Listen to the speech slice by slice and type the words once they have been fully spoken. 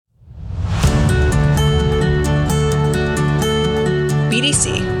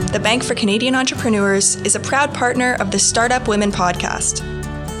BDC, the Bank for Canadian Entrepreneurs, is a proud partner of the Startup Women podcast.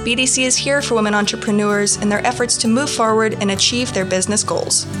 BDC is here for women entrepreneurs in their efforts to move forward and achieve their business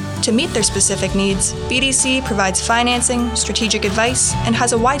goals. To meet their specific needs, BDC provides financing, strategic advice, and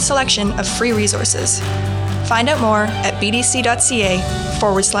has a wide selection of free resources. Find out more at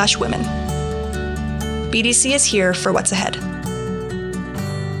bdc.ca/women. BDC is here for what's ahead.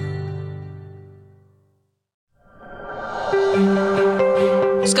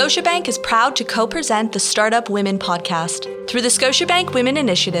 Scotiabank is proud to co-present the Startup Women podcast. Through the Scotiabank Women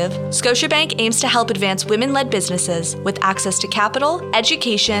Initiative, Scotiabank aims to help advance women-led businesses with access to capital,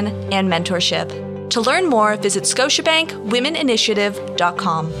 education, and mentorship. To learn more, visit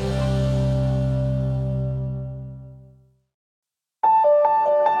scotiabankwomeninitiative.com.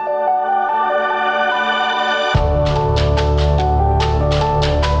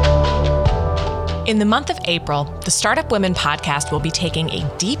 In the month of April, the Startup Women podcast will be taking a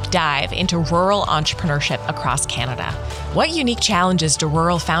deep dive into rural entrepreneurship across Canada. What unique challenges do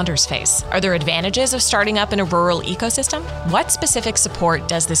rural founders face? Are there advantages of starting up in a rural ecosystem? What specific support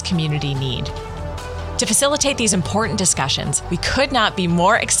does this community need? To facilitate these important discussions, we could not be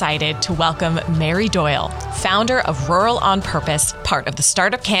more excited to welcome Mary Doyle, founder of Rural on Purpose, part of the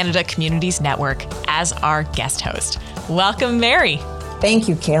Startup Canada Communities Network, as our guest host. Welcome, Mary. Thank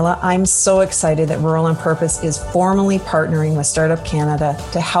you, Kayla. I'm so excited that Rural on Purpose is formally partnering with Startup Canada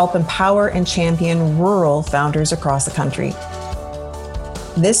to help empower and champion rural founders across the country.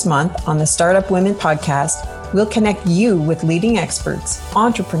 This month on the Startup Women podcast, we'll connect you with leading experts,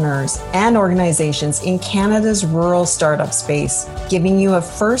 entrepreneurs, and organizations in Canada's rural startup space, giving you a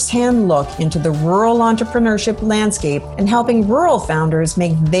first-hand look into the rural entrepreneurship landscape and helping rural founders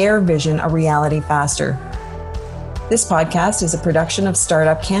make their vision a reality faster. This podcast is a production of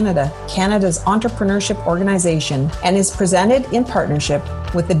Startup Canada, Canada's entrepreneurship organization, and is presented in partnership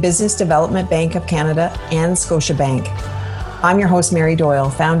with the Business Development Bank of Canada and Scotiabank. I'm your host, Mary Doyle,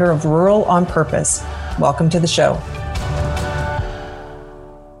 founder of Rural on Purpose. Welcome to the show.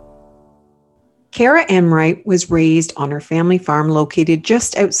 Cara Enright was raised on her family farm located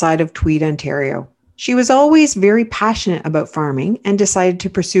just outside of Tweed, Ontario. She was always very passionate about farming and decided to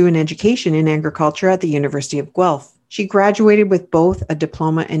pursue an education in agriculture at the University of Guelph. She graduated with both a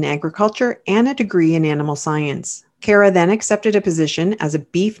diploma in agriculture and a degree in animal science. Cara then accepted a position as a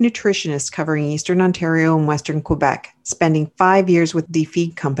beef nutritionist covering Eastern Ontario and Western Quebec, spending 5 years with the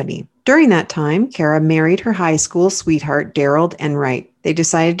feed company. During that time, Cara married her high school sweetheart, Daryl Enright. They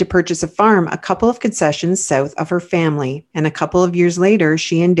decided to purchase a farm a couple of concessions south of her family, and a couple of years later,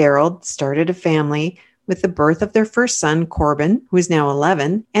 she and Daryl started a family with the birth of their first son, Corbin, who is now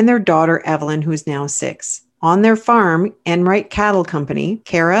 11, and their daughter, Evelyn, who is now 6. On their farm, Enright Cattle Company,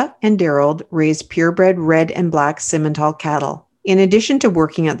 Cara and Daryl raised purebred red and black Simmental cattle. In addition to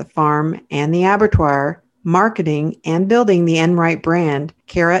working at the farm and the abattoir, marketing and building the Enright brand,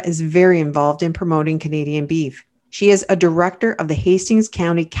 Cara is very involved in promoting Canadian beef. She is a director of the Hastings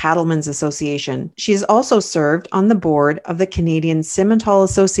County Cattlemen's Association. She has also served on the board of the Canadian Simmental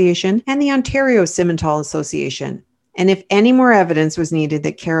Association and the Ontario Simmental Association. And if any more evidence was needed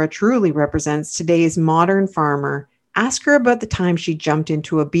that Cara truly represents today's modern farmer, ask her about the time she jumped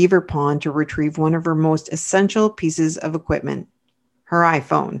into a beaver pond to retrieve one of her most essential pieces of equipment, her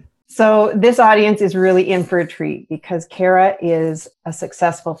iPhone. So this audience is really in for a treat because Cara is a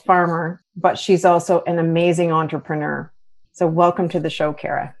successful farmer, but she's also an amazing entrepreneur. So welcome to the show,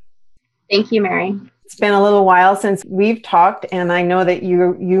 Cara. Thank you, Mary. It's been a little while since we've talked, and I know that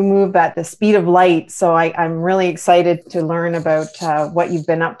you move at the speed of light. So I'm really excited to learn about what you've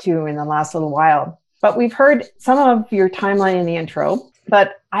been up to in the last little while. But we've heard some of your timeline in the intro,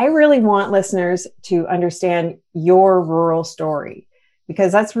 but I really want listeners to understand your rural story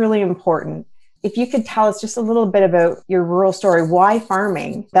because that's really important. If you could tell us just a little bit about your rural story, why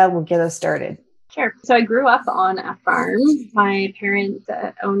farming, that will get us started. Sure. So I grew up on a farm. My parents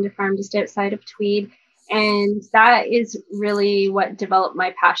owned a farm just outside of Tweed. And that is really what developed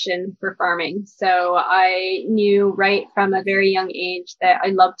my passion for farming. So I knew right from a very young age that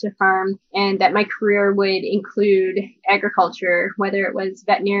I loved to farm and that my career would include agriculture, whether it was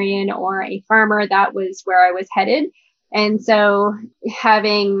veterinarian or a farmer, that was where I was headed. And so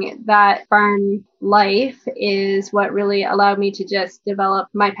having that farm life is what really allowed me to just develop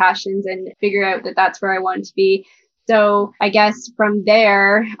my passions and figure out that that's where I wanted to be. So I guess from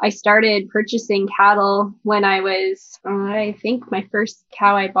there, I started purchasing cattle when I was, I think my first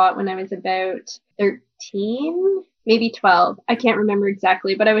cow I bought when I was about 13, maybe 12. I can't remember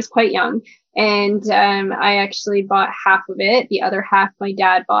exactly, but I was quite young. And I actually bought half of it. The other half my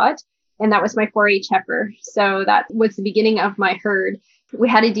dad bought. and that was my 4-H heifer. So that was the beginning of my herd. We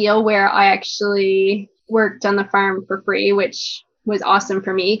had a deal where I actually worked on the farm for free, which was awesome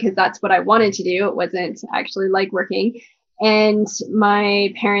for me because that's what I wanted to do. It wasn't actually like working. And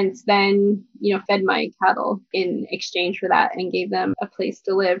my parents then, fed my cattle in exchange for that and gave them a place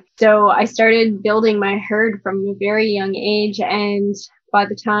to live. So I started building my herd from a very young age. And by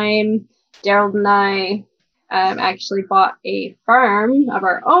the time Daryl and I actually bought a farm of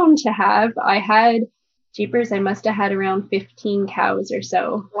our own to have, I had, jeepers, I must have had around 15 cows or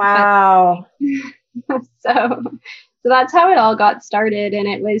so. Wow. So that's how it all got started. And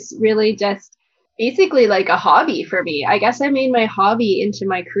it was really just basically like a hobby for me. I guess I made my hobby into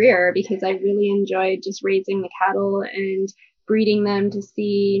my career because I really enjoyed just raising the cattle and breeding them to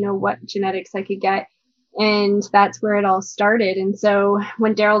see, what genetics I could get. And that's where it all started. And so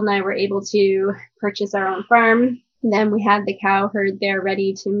when Daryl and I were able to purchase our own farm, then we had the cow herd there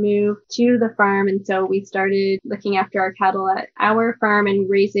ready to move to the farm. And so we started looking after our cattle at our farm and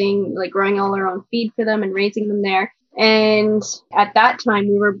growing all our own feed for them and raising them there. And at that time,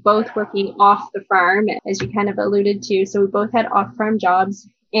 we were both working off the farm, as you kind of alluded to. So we both had off-farm jobs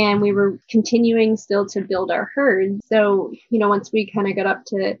and we were continuing still to build our herd. So, once we kind of got up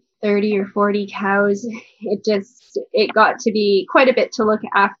to 30 or 40 cows, it got to be quite a bit to look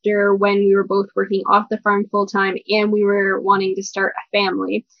after when we were both working off the farm full time and we were wanting to start a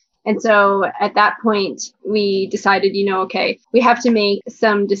family. And so at that point, we decided, okay, we have to make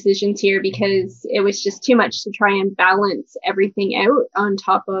some decisions here because it was just too much to try and balance everything out on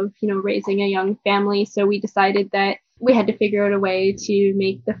top of, raising a young family. So we decided that we had to figure out a way to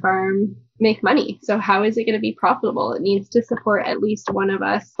make the farm make money. So how is it going to be profitable? It needs to support at least one of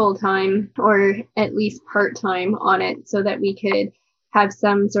us full time or at least part time on it so that we could have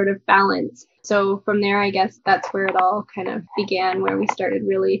some sort of balance. So from there, I guess that's where it all kind of began, where we started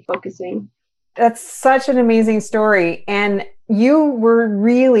really focusing. That's such an amazing story. And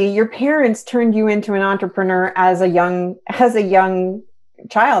your parents turned you into an entrepreneur as a young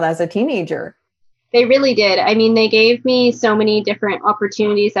child, as a teenager. They really did. I mean, they gave me so many different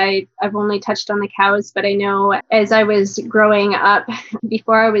opportunities. I've only touched on the cows, but I know as I was growing up,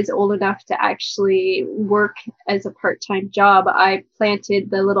 before I was old enough to actually work as a part-time job, I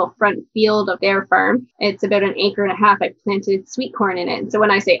planted the little front field of their farm. It's about 1.5 acres. I planted sweet corn in it. And so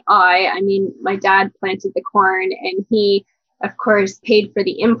when I say I mean my dad planted the corn and he, of course, paid for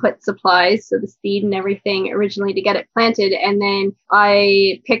the input supplies, so the seed and everything originally to get it planted. And then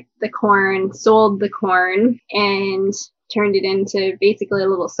I picked the corn, sold the corn, and turned it into basically a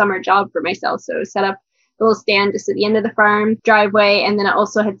little summer job for myself. So set up a little stand just at the end of the farm driveway. And then I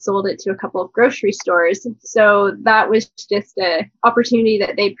also had sold it to a couple of grocery stores. So that was just an opportunity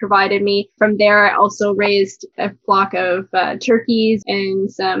that they provided me. From there, I also raised a flock of turkeys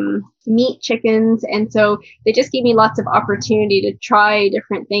and some meat chickens. And so they just gave me lots of opportunity to try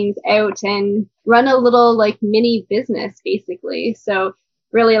different things out and run a little mini business, basically. So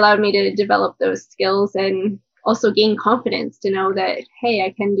really allowed me to develop those skills and also gain confidence to know that, hey,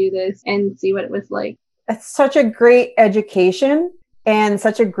 I can do this and see what it was like. It's such a great education and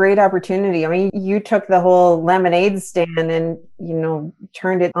such a great opportunity. I mean, you took the whole lemonade stand and,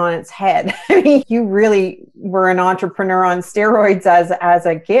 turned it on its head. I mean, you really were an entrepreneur on steroids as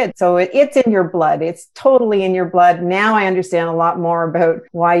a kid. So it's in your blood. It's totally in your blood. Now I understand a lot more about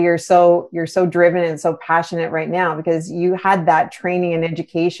why you're so driven and so passionate right now, because you had that training and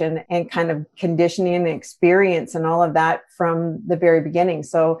education and kind of conditioning and experience and all of that from the very beginning.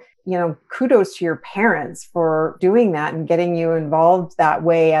 So kudos to your parents for doing that and getting you involved that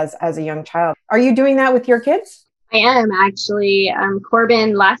way as a young child. Are you doing that with your kids? I am actually.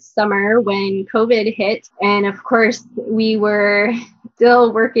 Corbin, last summer when COVID hit, and of course we were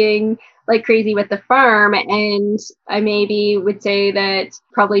still working like crazy with the farm, and I maybe would say that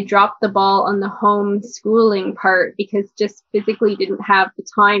probably dropped the ball on the homeschooling part because just physically didn't have the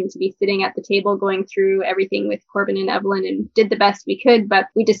time to be sitting at the table going through everything with Corbin and Evelyn, and did the best we could. But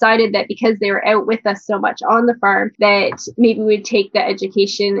we decided that because they were out with us so much on the farm, that maybe we'd take the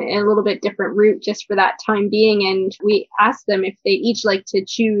education in a little bit different route just for that time being. And we asked them if they each like to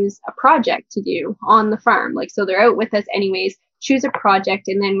choose a project to do on the farm. So they're out with us anyways, choose a project,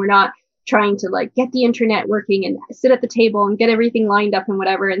 and then we're not trying to get the internet working and sit at the table and get everything lined up and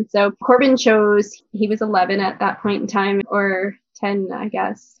whatever. And so Corbin chose, he was 11 at that point in time, or 10, I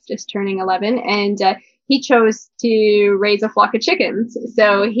guess, just turning 11. And he chose to raise a flock of chickens.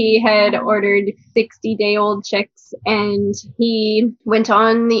 So he had ordered 60-day-old chicks, and he went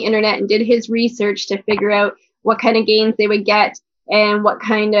on the internet and did his research to figure out what kind of gains they would get and what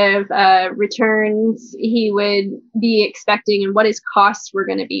kind of returns he would be expecting and what his costs were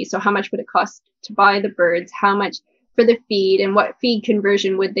going to be. So how much would it cost to buy the birds? How much for the feed, and what feed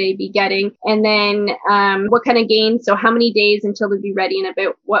conversion would they be getting? And then what kind of gain? So how many days until they'd be ready, and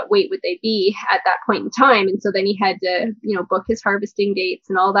about what weight would they be at that point in time? And so then he had to, book his harvesting dates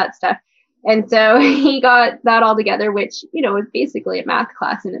and all that stuff. And so he got that all together, which, was basically a math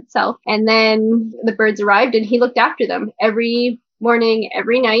class in itself. And then the birds arrived and he looked after them every morning,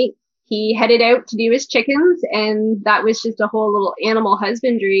 every night. He headed out to do his chickens, and that was just a whole little animal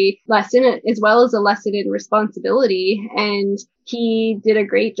husbandry lesson, as well as a lesson in responsibility. And he did a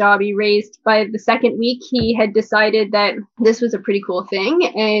great job. He raised, by the second week, he had decided that this was a pretty cool thing,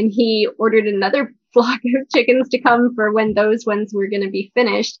 and he ordered another flock of chickens to come for when those ones were going to be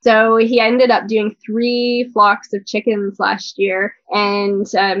finished. So he ended up doing 3 flocks of chickens last year, and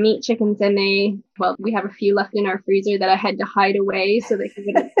meat chickens. And we have a few left in our freezer that I had to hide away so they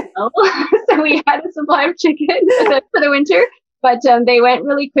wouldn't smell. So we had a supply of chicken for the winter. But they went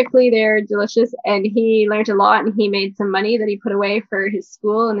really quickly. They're delicious. And he learned a lot, and he made some money that he put away for his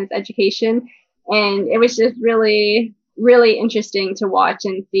school and his education. And it was just really, really interesting to watch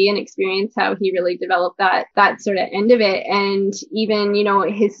and see and experience how he really developed that sort of end of it. And even,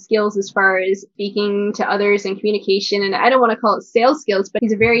 his skills as far as speaking to others and communication. And I don't want to call it sales skills, but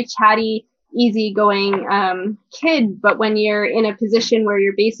he's a very chatty, easygoing kid. But when you're in a position where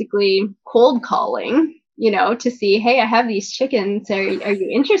you're basically cold calling, to see, hey, I have these chickens. Are you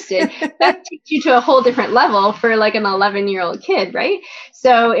interested? That takes you to a whole different level for like an 11-year-old kid, right?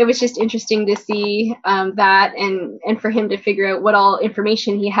 So it was just interesting to see that, and for him to figure out what all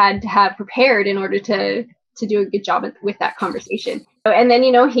information he had to have prepared in order to do a good job with that conversation. And then,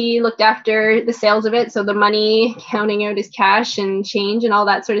 he looked after the sales of it. So the money, counting out his cash and change and all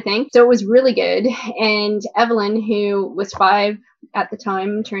that sort of thing. So it was really good. And Evelyn, who was 5 at the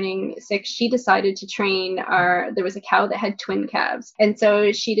time, turning 6, she decided to train there was a cow that had twin calves. And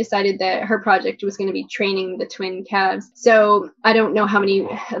so she decided that her project was going to be training the twin calves. So I don't know how many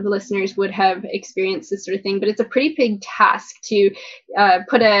of the listeners would have experienced this sort of thing, but it's a pretty big task to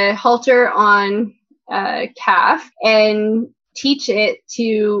put a halter on a calf and teach it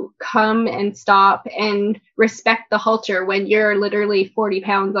to come and stop and respect the halter when you're literally 40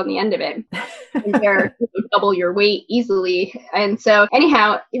 pounds on the end of it. And you're double your weight easily. And so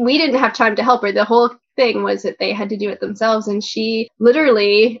anyhow, we didn't have time to help her. The whole thing was that they had to do it themselves. And she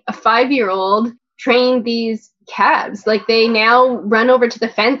literally, a 5-year-old, trained these calves. Like, they now run over to the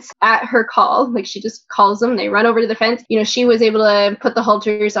fence at her call. Like, she just calls them, they run over to the fence. She was able to put the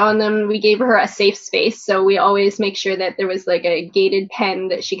halters on them. We gave her a safe space, so we always make sure that there was like a gated pen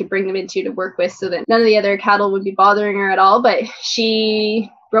that she could bring them into to work with, so that none of the other cattle would be bothering her at all. But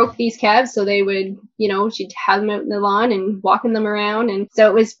she broke these calves, so they would, she'd have them out in the lawn and walking them around. And so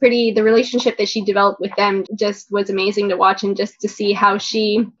it was the relationship that she developed with them just was amazing to watch, and just to see how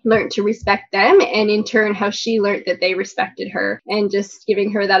she learned to respect them, and in turn how she learned that they respected her. And just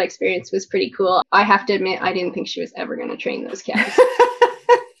giving her that experience was pretty cool. I have to admit, I didn't think she was ever going to train those calves.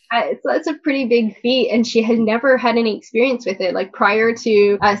 It's a pretty big feat, and she had never had any experience with it. Like, prior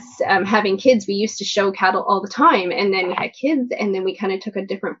to us having kids, we used to show cattle all the time, and then we had kids, and then we kind of took a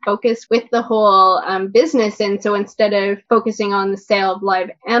different focus with the whole business. And so instead of focusing on the sale of live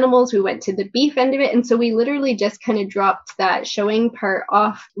animals, we went to the beef end of it. And so we literally just kind of dropped that showing part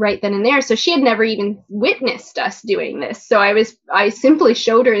off right then and there. So she had never even witnessed us doing this. So I simply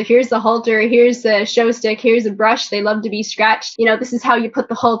showed her, here's the halter, here's the show stick, here's a brush. They love to be scratched. This is how you put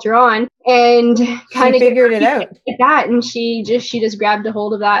the halter on, and kind of figured it out like that. And she just grabbed a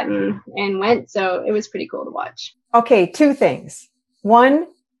hold of that and went. So it was pretty cool to watch. Okay, 2 things. 1,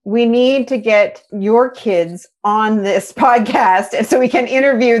 we need to get your kids on this podcast so we can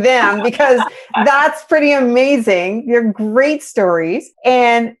interview them, because that's pretty amazing. They're great stories.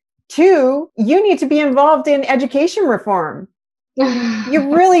 And 2, you need to be involved in education reform.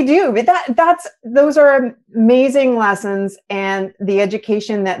 You really do. But those are amazing lessons, and the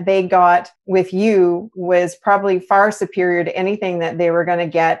education that they got with you was probably far superior to anything that they were going to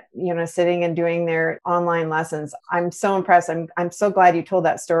get, sitting and doing their online lessons. I'm so impressed. I'm so glad you told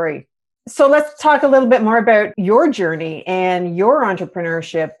that story. So let's talk a little bit more about your journey and your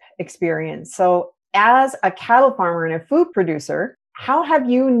entrepreneurship experience. So as a cattle farmer and a food producer, how have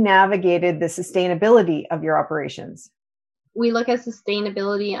you navigated the sustainability of your operations? We look at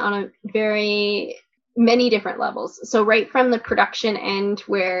sustainability on a very many different levels. So right from the production end,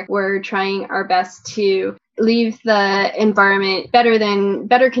 where we're trying our best to leave the environment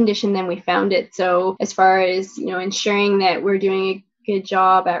better condition than we found it. So as far as, ensuring that we're doing good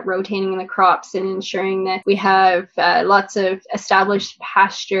job at rotating the crops and ensuring that we have lots of established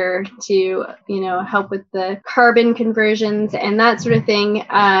pasture to, help with the carbon conversions and that sort of thing.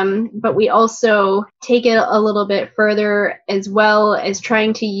 But we also take it a little bit further, as well as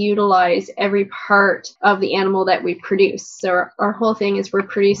trying to utilize every part of the animal that we produce. So our whole thing is we're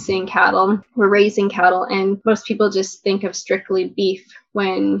producing cattle, we're raising cattle, and most people just think of strictly beef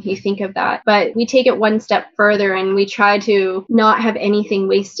when you think of that. But we take it one step further and we try to not have anything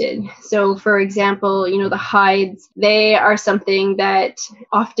wasted. So for example, the hides, they are something that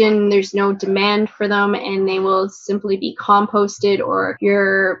often there's no demand for them and they will simply be composted, or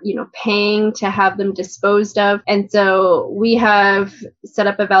you're, paying to have them disposed of. And so we have set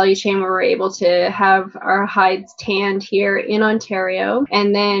up a value chain where we're able to have our hides tanned here in Ontario.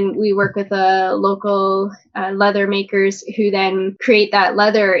 And then we work with a local leather makers who then create that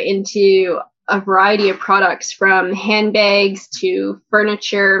leather into a variety of products, from handbags to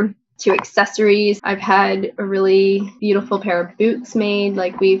furniture to accessories. I've had a really beautiful pair of boots made.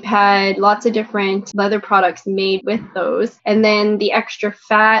 We've had lots of different leather products made with those. And then the extra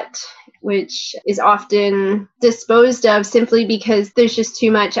fat, which is often disposed of simply because there's just too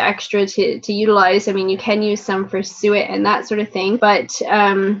much extra to utilize. I mean, you can use some for suet and that sort of thing, but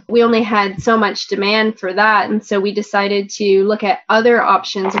we only had so much demand for that. And so we decided to look at other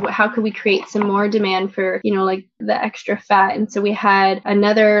options. How could we create some more demand for, the extra fat? And so we had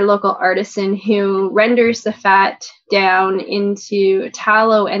another local artisan who renders the fat down into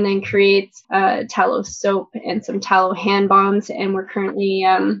tallow and then creates tallow soap and some tallow hand bombs. And we're currently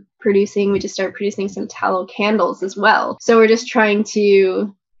we just started producing some tallow candles as well. So we're just trying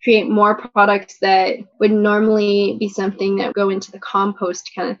to create more products that would normally be something that go into the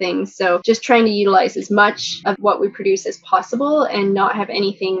compost kind of thing. So just trying to utilize as much of what we produce as possible and not have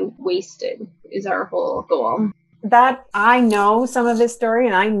anything wasted is our whole goal. That I know some of this story,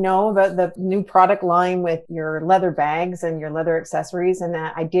 and I know about the new product line with your leather bags and your leather accessories, and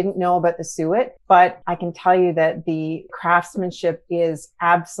that I didn't know about the suet, but I can tell you that the craftsmanship is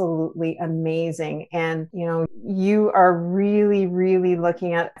absolutely amazing. And, you are really, really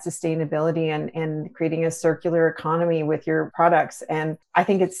looking at sustainability and creating a circular economy with your products. And I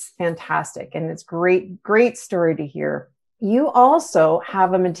think it's fantastic. And it's great story to hear. You also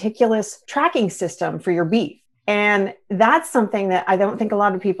have a meticulous tracking system for your beef. And that's something that I don't think a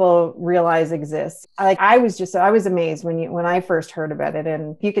lot of people realize exists. I was amazed when I first heard about it.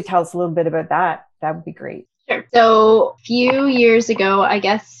 And if you could tell us a little bit about that, that would be great. Sure. So a few years ago, I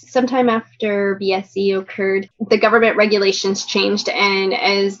guess sometime after BSE occurred, the government regulations changed. And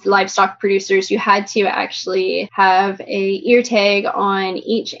as livestock producers, you had to actually have a ear tag on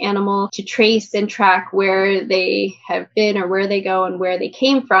each animal to trace and track where they have been or where they go and where they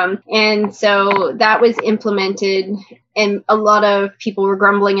came from. And so that was implemented. And a lot of people were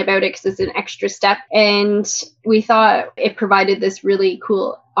grumbling about it because it's an extra step. And we thought it provided this really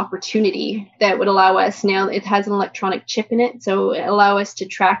cool opportunity that would allow us, now it has an electronic chip in it, so it allow us to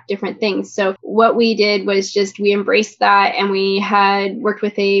track different things. So what we did was we embraced that, and we had worked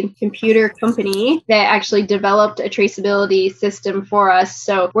with a computer company that actually developed a traceability system for us.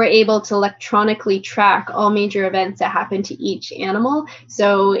 So we're able to electronically track all major events that happen to each animal.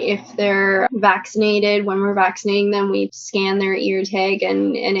 So if they're vaccinated, when we're vaccinating them, we scan their ear tag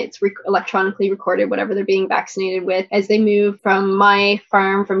and it's electronically recorded whatever they're being vaccinated with. As they move from my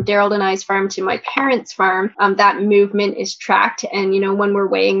farm, from Daryl and I's farm to my parents' farm, that movement is tracked. And, when we're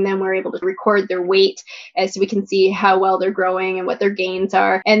weighing them, we're able to record their weight so we can see how well they're growing and what their gains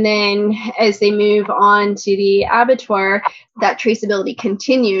are. And then as they move on to the abattoir, that traceability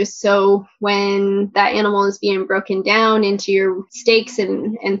continues. So when that animal is being broken down into your steaks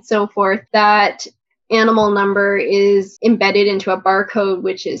and so forth, that animal number is embedded into a barcode,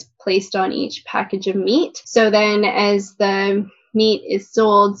 which is placed on each package of meat. So then as the meat is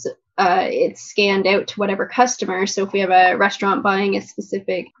sold, it's scanned out to whatever customer. So if we have a restaurant buying a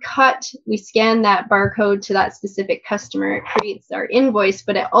specific cut, we scan that barcode to that specific customer. It creates our invoice,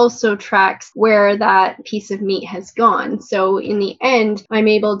 but it also tracks where that piece of meat has gone. So in the end, I'm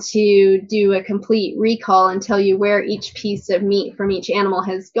able to do a complete recall and tell you where each piece of meat from each animal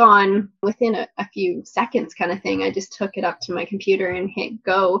has gone within a few seconds kind of thing. I just took it up to my computer and hit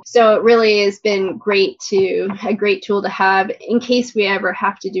go. So it really has been a great tool to have in case we ever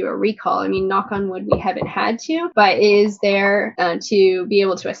have to do a recall. I mean, knock on wood, we haven't had to, but it is there to be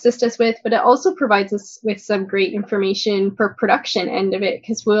able to assist us with. But it also provides us with some great information for production end of it,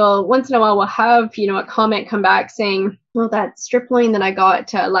 because once in a while we'll have, a comment come back saying, Well, that strip loin that I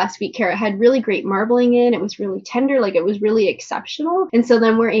got last week, Kara, had really great marbling in. It was really tender, like it was really exceptional. And so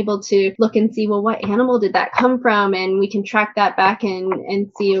then we're able to look and see, well, what animal did that come from? And we can track that back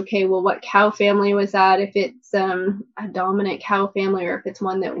and see, okay, well, what cow family was that? If it's a dominant cow family, or if it's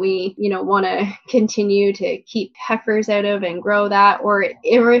one that we, want to continue to keep heifers out of and grow that, or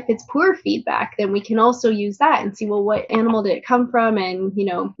if it's poor feedback, then we can also use that and see, well, what animal did it come from? And,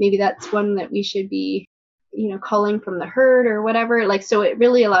 maybe that's one that we should be culling from the herd or whatever. So it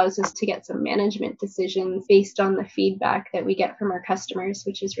really allows us to get some management decisions based on the feedback that we get from our customers,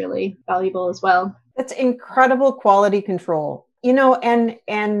 which is really valuable as well. That's incredible quality control. And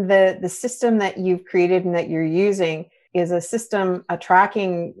the system that you've created and that you're using is a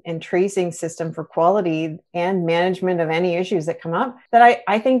tracking and tracing system for quality and management of any issues that come up, that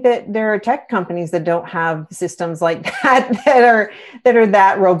I think that there are tech companies that don't have systems like that are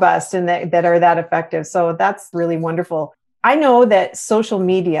that robust and that are that effective. So that's really wonderful. I know that social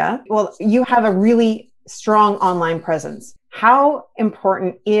media, well, you have a really strong online presence. How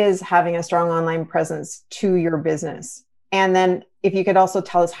important is having a strong online presence to your business? And then if you could also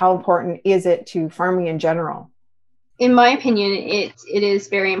tell us, how important is it to farming in general? In my opinion, it is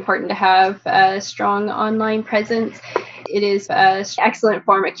very important to have a strong online presence. It is an excellent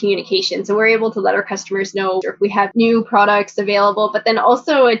form of communication. So we're able to let our customers know if we have new products available, but then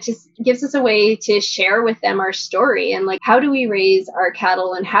also it just gives us a way to share with them our story and how do we raise our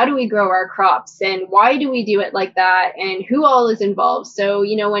cattle and how do we grow our crops and why do we do it like that and who all is involved. So,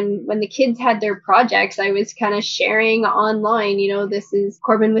 when the kids had their projects, I was kind of sharing online, this is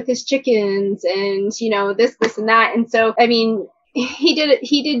Corbin with his chickens and, this and that. And so, he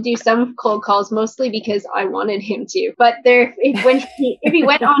did do some cold calls, mostly because I wanted him to. But if he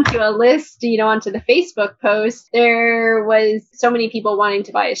went onto a list, onto the Facebook post, there was so many people wanting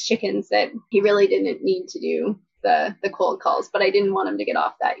to buy his chickens that he really didn't need to do the cold calls, but I didn't want him to get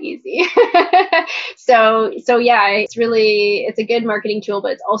off that easy. So yeah, it's a good marketing tool,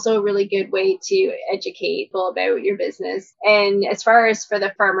 but it's also a really good way to educate people about your business. And as far as for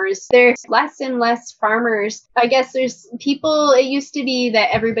the farmers, there's less and less farmers. I guess there's people, it used to be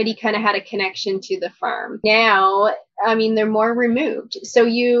that everybody kind of had a connection to the farm. Now, they're more removed. So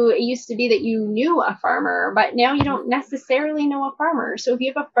it used to be that you knew a farmer, but now you don't necessarily know a farmer. So if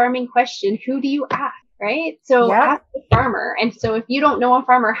you have a farming question, who do you ask? Right? So ask the farmer. And so if you don't know a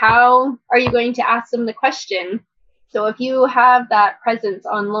farmer, how are you going to ask them the question? So if you have that presence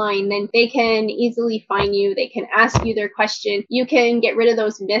online, then they can easily find you. They can ask you their question. You can get rid of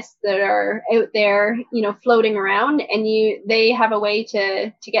those myths that are out there, floating around, and they have a way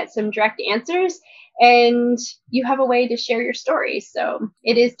to get some direct answers. And you have a way to share your story. So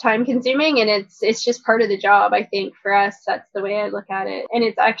it is time consuming, and it's just part of the job. I think for us, that's the way I look at it. And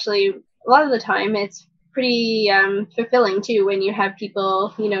it's actually, a lot of the time, it's pretty fulfilling too when you have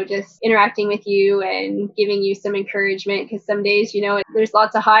people, just interacting with you and giving you some encouragement, because some days, there's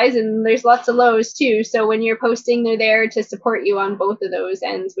lots of highs and there's lots of lows too. So when you're posting, they're there to support you on both of those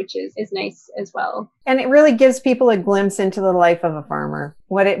ends, which is nice as well. And it really gives people a glimpse into the life of a farmer,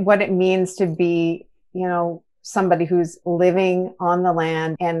 what it means to be, somebody who's living on the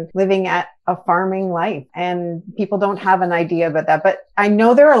land and living at a farming life. And people don't have an idea about that. But I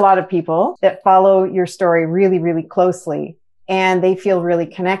know there are a lot of people that follow your story really, really closely, and they feel really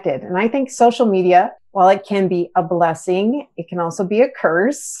connected. And I think social media, while it can be a blessing, it can also be a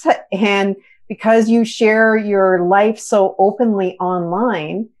curse. And because you share your life so openly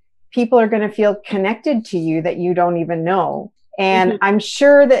online, people are going to feel connected to you that you don't even know. And I'm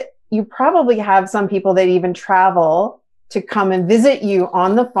sure that you probably have some people that even travel to come and visit you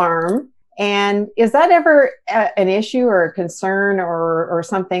on the farm. And is that ever an issue or a concern or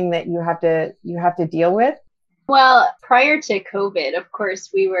something that you have to deal with? Well, prior to COVID, of course,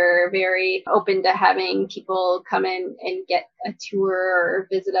 we were very open to having people come in and get a tour or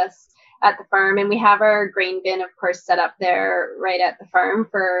visit us at the farm. And we have our grain bin, of course, set up there right at the farm,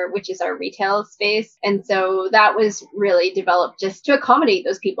 which is our retail space. And so that was really developed just to accommodate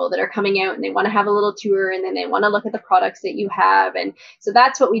those people that are coming out and they want to have a little tour and then they want to look at the products that you have. And so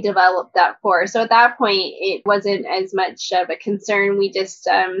that's what we developed that for. So at that point, it wasn't as much of a concern. We just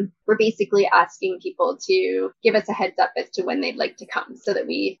were basically asking people to give us a heads up as to when they'd like to come so that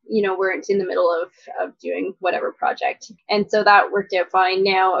we, weren't in the middle of doing whatever project. And so that worked out fine.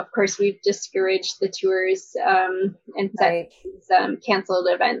 Now, of course, we we've discouraged the tours and set canceled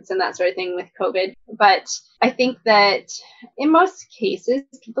events and that sort of thing with COVID. But I think that in most cases,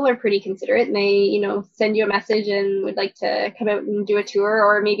 people are pretty considerate and they, send you a message and would like to come out and do a tour,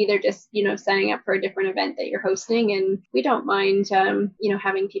 or maybe they're just, signing up for a different event that you're hosting. And we don't mind,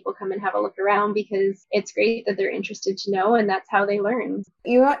 having people come and have a look around, because it's great that they're interested to know, and that's how they learn.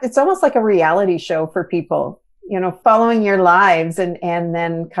 It's almost like a reality show for people, following your lives and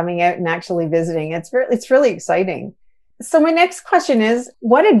then coming out and actually visiting. It's really exciting. So my next question is,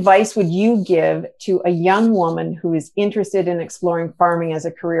 what advice would you give to a young woman who is interested in exploring farming as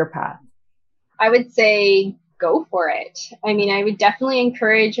a career path? I would say go for it. I mean, I would definitely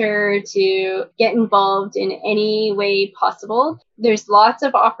encourage her to get involved in any way possible. There's lots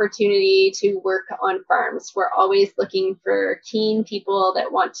of opportunity to work on farms. We're always looking for keen people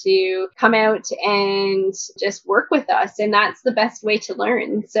that want to come out and just work with us. And that's the best way to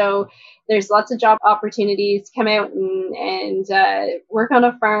learn. So there's lots of job opportunities. Come out and work on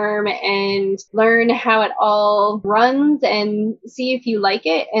a farm and learn how it all runs and see if you like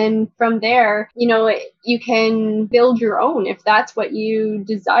it. And from there, you can build your own if that's what you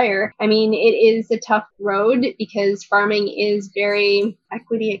desire. I mean, it is a tough road because farming is very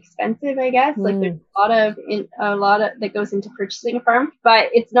equity expensive, I guess. Like there's a lot of that goes into purchasing a farm, but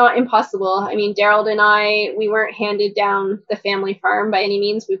it's not impossible. I mean, Daryl and I, we weren't handed down the family farm by any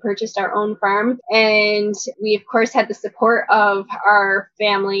means. We purchased our own farm, and we of course had the support of our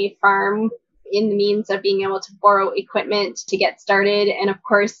family farm in the means of being able to borrow equipment to get started. And of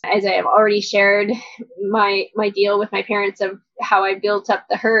course, as I have already shared, my deal with my parents of how I built up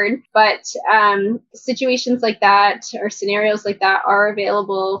the herd. But situations like that or scenarios like that are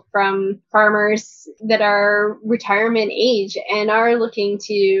available from farmers that are retirement age and are looking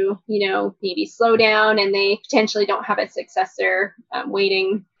to, maybe slow down, and they potentially don't have a successor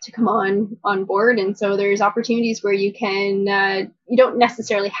waiting to come on board. And so there's opportunities where you can, you don't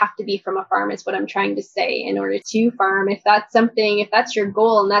necessarily have to be from a farm, is what I'm trying to say, in order to farm. If that's your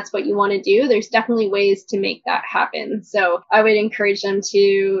goal and that's what you want to do, there's definitely ways to make that happen. So I would encourage them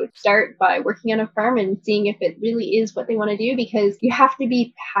to start by working on a farm and seeing if it really is what they want to do, because you have to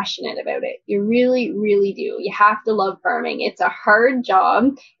be passionate about it. You really, really do. You have to love farming. It's a hard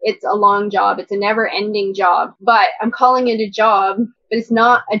job. It's a long job. It's a never ending job, but I'm calling it a job, but it's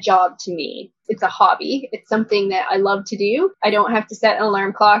not a job to me. It's a hobby. It's something that I love to do. I don't have to set an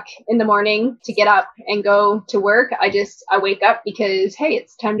alarm clock in the morning to get up and go to work. I wake up because, hey,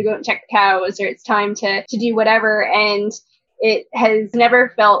 it's time to go and check the cows, or it's time to do whatever. And it has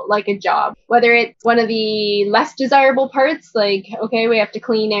never felt like a job, whether it's one of the less desirable parts, like, okay, we have to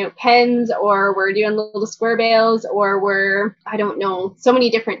clean out pens, or we're doing little square bales, or we're, I don't know, so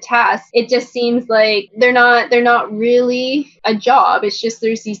many different tasks. It just seems like they're not really a job. It's just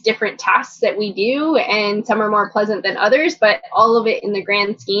there's these different tasks that we do, and some are more pleasant than others, but all of it in the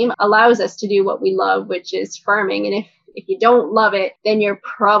grand scheme allows us to do what we love, which is farming. And if you don't love it, then you're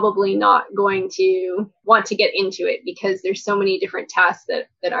probably not going to want to get into it, because there's so many different tasks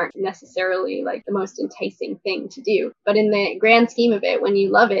that aren't necessarily like the most enticing thing to do. But in the grand scheme of it, when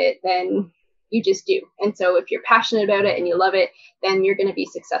you love it, then you just do. And so if you're passionate about it and you love it, then you're going to be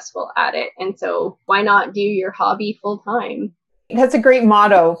successful at it. And so why not do your hobby full time? That's a great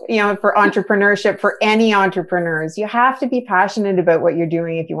motto, for entrepreneurship, for any entrepreneurs. You have to be passionate about what you're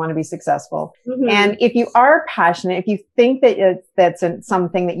doing if you want to be successful. Mm-hmm. And if you are passionate, if you think that that's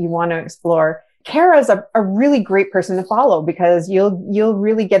something that you want to explore, Kara's a really great person to follow, because you'll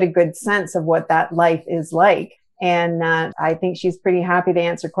really get a good sense of what that life is like. And I think she's pretty happy to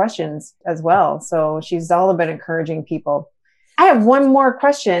answer questions as well. So she's all about encouraging people. I have one more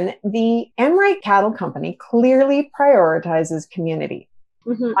question. The Enright Cattle Company clearly prioritizes community.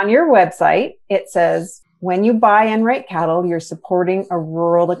 Mm-hmm. On your website, it says, when you buy Enright cattle, you're supporting a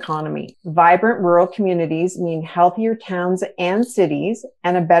rural economy. Vibrant rural communities mean healthier towns and cities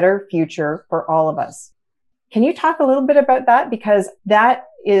and a better future for all of us. Can you talk a little bit about that? Because that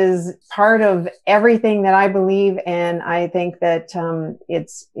is part of everything that I believe, and I think that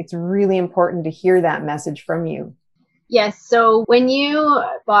it's really important to hear that message from you. Yes. So when you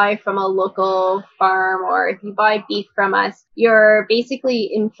buy from a local farm, or if you buy beef from us, you're basically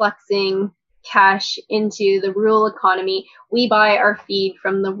influxing cash into the rural economy. We buy our feed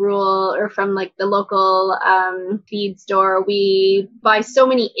from the rural, or from like the local feed store. We buy so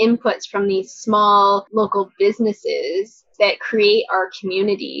many inputs from these small local businesses that create our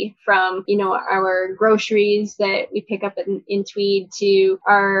community, from, our groceries that we pick up in Tweed, to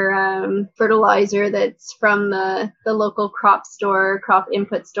our fertilizer that's from the local crop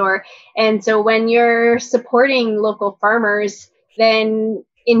input store. And so when you're supporting local farmers, then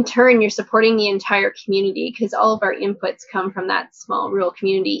in turn, you're supporting the entire community because all of our inputs come from that small rural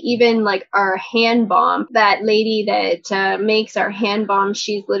community. Even like our hand bomb, that lady that makes our hand bomb,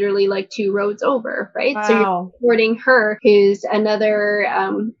 she's literally like 2 roads over, right? Wow. So you're supporting her, who's another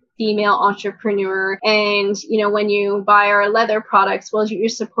female entrepreneur. And, when you buy our leather products, well, you're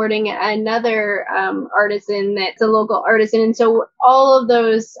supporting another artisan that's a local artisan. And so all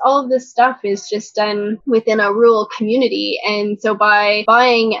of this stuff is just done within a rural community. And so by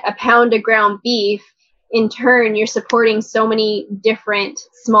buying a pound of ground beef, in turn, you're supporting so many different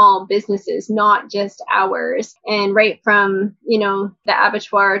small businesses, not just ours. And right from, the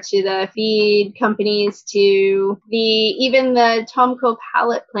abattoir to the feed companies to even the Tomco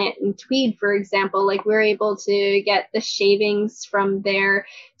pallet plant in Tweed, for example, like we're able to get the shavings from there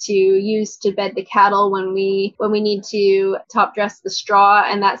to use to bed the cattle when we need to top dress the straw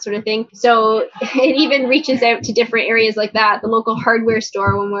and that sort of thing. So it even reaches out to different areas like that, the local hardware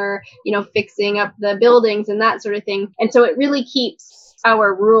store when we're, fixing up the buildings and that sort of thing. And so it really keeps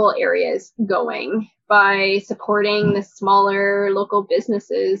our rural areas going by supporting the smaller local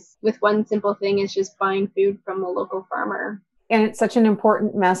businesses with one simple thing is just buying food from a local farmer. And it's such an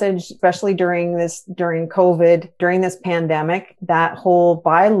important message, especially during COVID, during this pandemic. That whole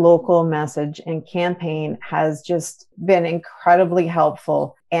buy local message and campaign has just been incredibly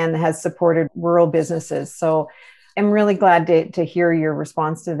helpful and has supported rural businesses. So I'm really glad to hear your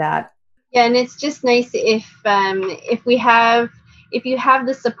response to that. Yeah, and it's just nice if you have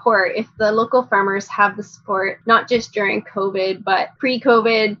the support, if the local farmers have the support, not just during COVID, but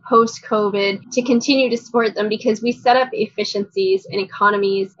pre-COVID, post-COVID, to continue to support them, because we set up efficiencies and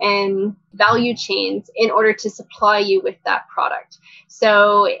economies and value chains in order to supply you with that product.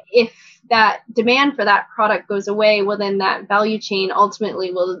 So if that demand for that product goes away, well, then that value chain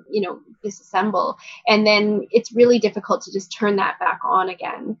ultimately will, disassemble. And then it's really difficult to just turn that back on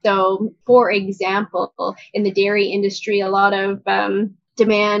again. So, for example, in the dairy industry, a lot of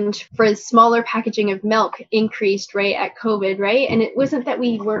demand for smaller packaging of milk increased right at COVID, right? And it wasn't that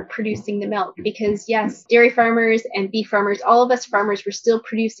we weren't producing the milk, because yes, dairy farmers and beef farmers, all of us farmers were still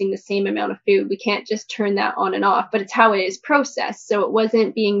producing the same amount of food. We can't just turn that on and off, but it's how it is processed. So it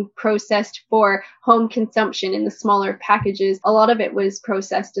wasn't being processed for home consumption in the smaller packages. A lot of it was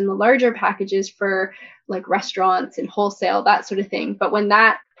processed in the larger packages for like restaurants and wholesale, that sort of thing. But when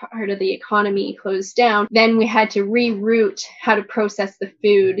that part of the economy closed down, then we had to reroute how to process the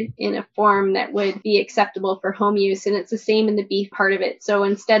food in a form that would be acceptable for home use. And it's the same in the beef part of it. So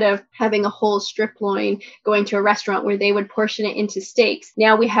instead of having a whole strip loin going to a restaurant where they would portion it into steaks,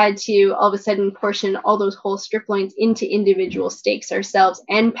 now we had to all of a sudden portion all those whole strip loins into individual steaks ourselves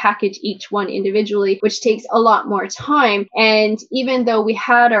and package each one individually, which takes a lot more time. And even though we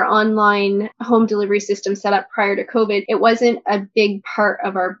had our online home delivery system set up prior to COVID, it wasn't a big part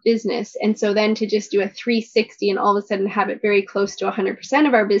of our business. And so then to just do a 360 and all of a sudden have it very close to 100%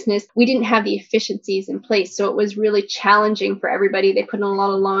 of our business, we didn't have the efficiencies in place. So it was really challenging for everybody. They put in a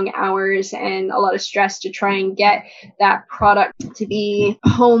lot of long hours and a lot of stress to try and get that product to be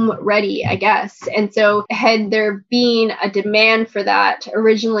home ready, I guess. And so had there been a demand for that,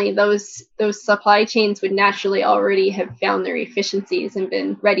 originally those supply chains would naturally already have found their efficiencies and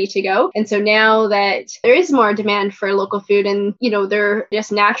been ready to go. And so now that there is more demand for local food and, they're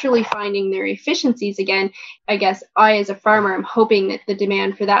just naturally finding their efficiencies again, I guess I, as a farmer, am hoping that the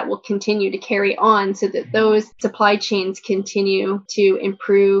demand for that will continue to carry on so that those supply chains continue to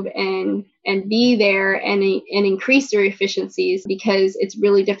improve and be there and increase their efficiencies, because it's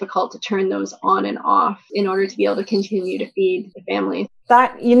really difficult to turn those on and off in order to be able to continue to feed the family.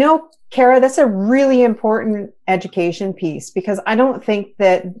 That, Kara, that's a really important education piece, because I don't think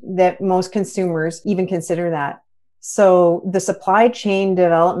that most consumers even consider that. So the supply chain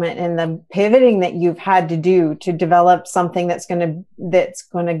development and the pivoting that you've had to do to develop something that's going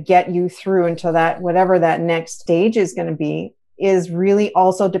to get you through into that, whatever that next stage is going to be, is really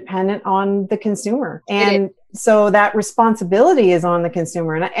also dependent on the consumer. And so that responsibility is on the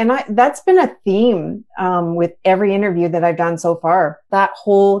consumer. And that's been a theme with every interview that I've done so far. That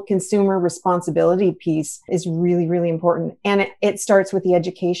whole consumer responsibility piece is really, really important. And it starts with the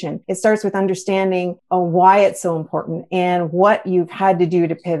education. It starts with understanding why it's so important and what you've had to do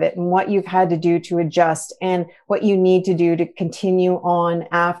to pivot and what you've had to do to adjust and what you need to do to continue on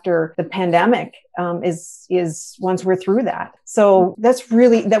after the pandemic is once we're through that. So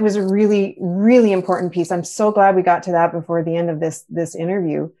that was a really, really important piece. I'm so glad we got to that before the end of this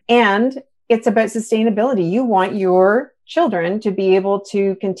interview. And it's about sustainability. You want your children to be able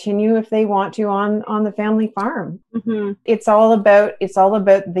to continue if they want to on the family farm. Mm-hmm. It's all about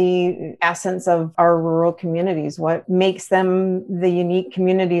the essence of our rural communities, what makes them the unique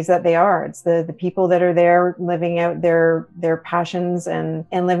communities that they are. It's the people that are there living out their passions and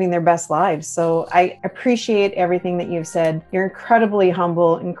living their best lives. So I appreciate everything that you've said. You're incredibly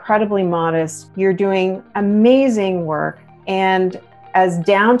humble, incredibly modest. You're doing amazing work. And as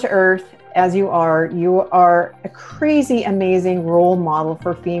down to earth as you are a crazy, amazing role model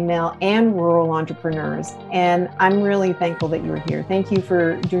for female and rural entrepreneurs. And I'm really thankful that you're here. Thank you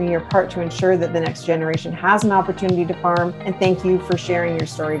for doing your part to ensure that the next generation has an opportunity to farm. And thank you for sharing your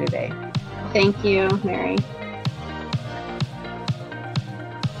story today. Thank you, Mary.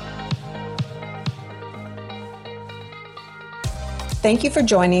 Thank you for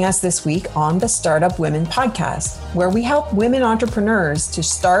joining us this week on the Startup Women Podcast, where we help women entrepreneurs to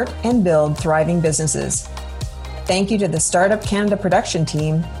start and build thriving businesses. Thank you to the Startup Canada production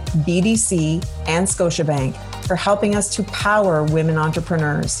team, BDC, and Scotiabank for helping us to power women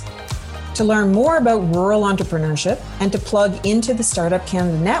entrepreneurs. To learn more about rural entrepreneurship and to plug into the Startup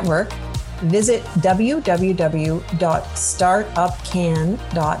Canada network, visit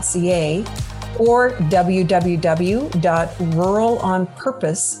www.startupcan.ca or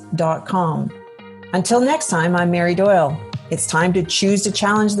www.ruralonpurpose.com. Until next time, I'm Mary Doyle. It's time to choose to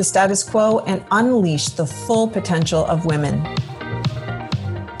challenge the status quo and unleash the full potential of women.